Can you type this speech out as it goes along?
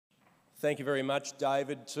Thank you very much,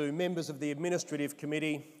 David. To members of the Administrative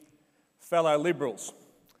Committee, fellow Liberals,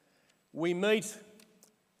 we meet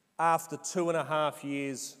after 2.5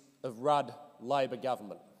 years of Rudd Labor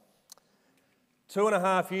government.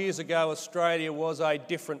 2.5 years ago, Australia was a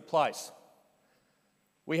different place.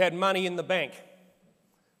 We had money in the bank.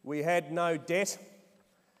 We had no debt.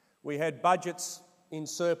 We had budgets in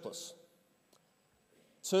surplus.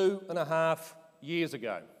 2.5 years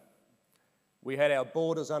ago, we had our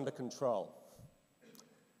borders under control.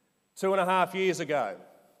 2.5 years ago,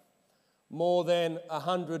 more than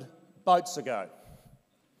 100 boats ago,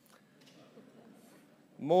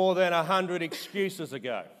 more than 100 excuses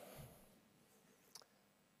ago,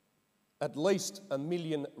 at least 1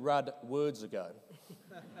 million Rudd words ago,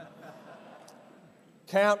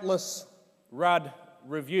 countless Rudd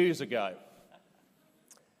reviews ago,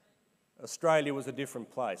 Australia was a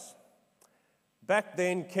different place. Back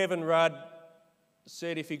then, Kevin Rudd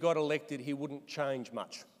said if he got elected, he wouldn't change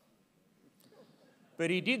much.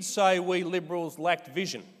 But he did say we Liberals lacked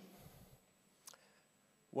vision.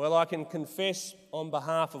 Well, I can confess on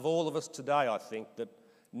behalf of all of us today, I think, that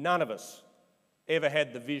none of us ever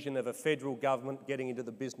had the vision of a federal government getting into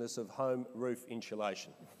the business of home roof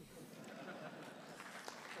insulation.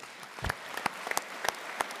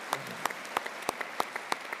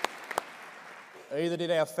 Either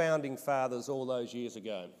did our founding fathers all those years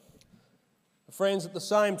ago. Friends, at the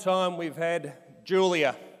same time, we've had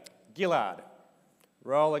Julia Gillard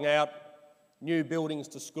rolling out new buildings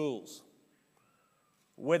to schools,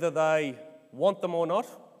 whether they want them or not,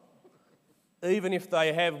 even if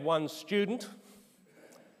they have one student,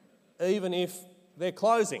 even if they're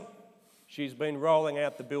closing. She's been rolling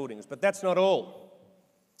out the buildings, but that's not all.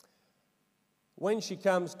 When she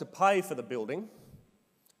comes to pay for the building,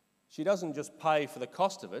 she doesn't just pay for the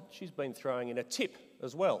cost of it, she's been throwing in a tip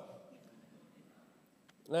as well.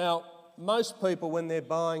 Now, most people, when they're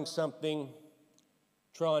buying something,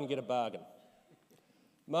 try and get a bargain.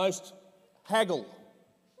 Most haggle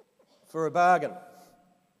for a bargain.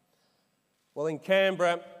 Well, in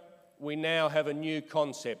Canberra, we now have a new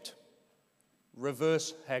concept,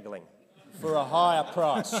 reverse haggling, for a higher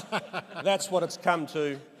price. That's what it's come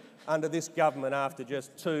to under this government after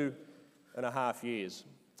just 2.5 years.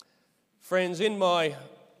 Friends, in my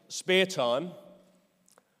spare time,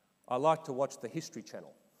 I like to watch the History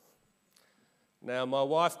Channel. Now, my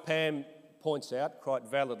wife Pam points out quite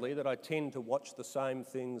validly that I tend to watch the same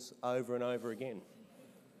things over and over again.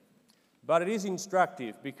 But it is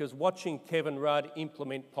instructive because watching Kevin Rudd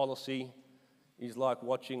implement policy is like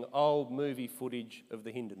watching old movie footage of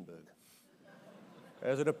the Hindenburg.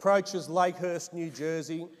 As it approaches Lakehurst, New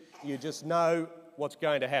Jersey, you just know what's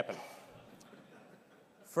going to happen.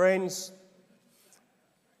 Friends,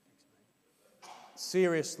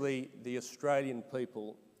 seriously, the Australian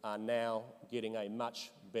people are now getting a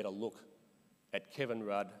much better look at Kevin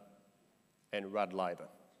Rudd and Rudd Labor.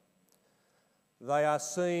 They are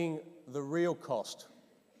seeing the real cost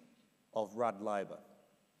of Rudd Labor.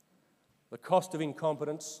 The cost of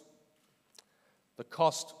incompetence, the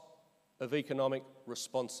cost of economic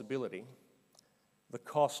responsibility, the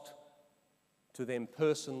cost to them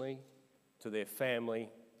personally, to their family,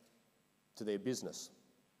 to their business.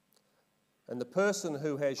 And the person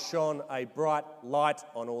who has shone a bright light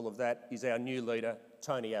on all of that is our new leader,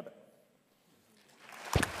 Tony Abbott.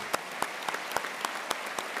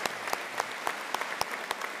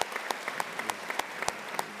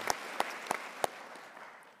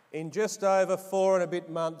 In just over 4 and a bit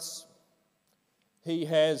months, he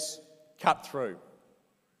has cut through.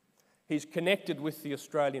 He's connected with the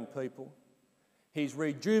Australian people, he's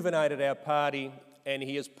rejuvenated our party, and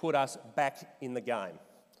he has put us back in the game.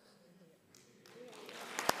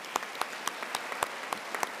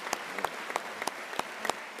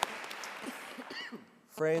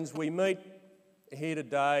 Friends, we meet here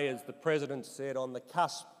today, as the President said, on the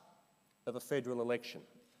cusp of a federal election.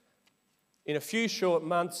 In a few short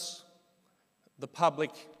months, the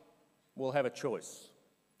public will have a choice.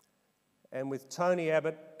 And with Tony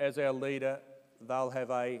Abbott as our leader, they'll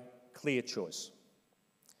have a clear choice.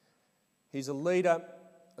 He's a leader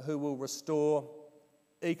who will restore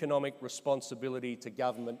economic responsibility to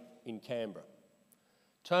government in Canberra.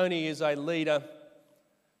 Tony is a leader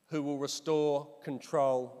who will restore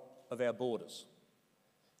control of our borders.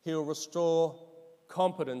 He'll restore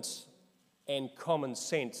competence and common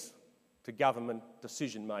sense to government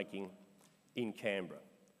decision-making in Canberra.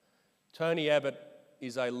 Tony Abbott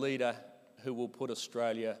is a leader who will put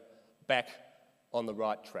Australia back on the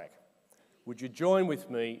right track. Would you join with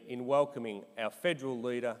me in welcoming our federal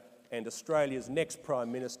leader and Australia's next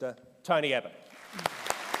Prime Minister, Tony Abbott?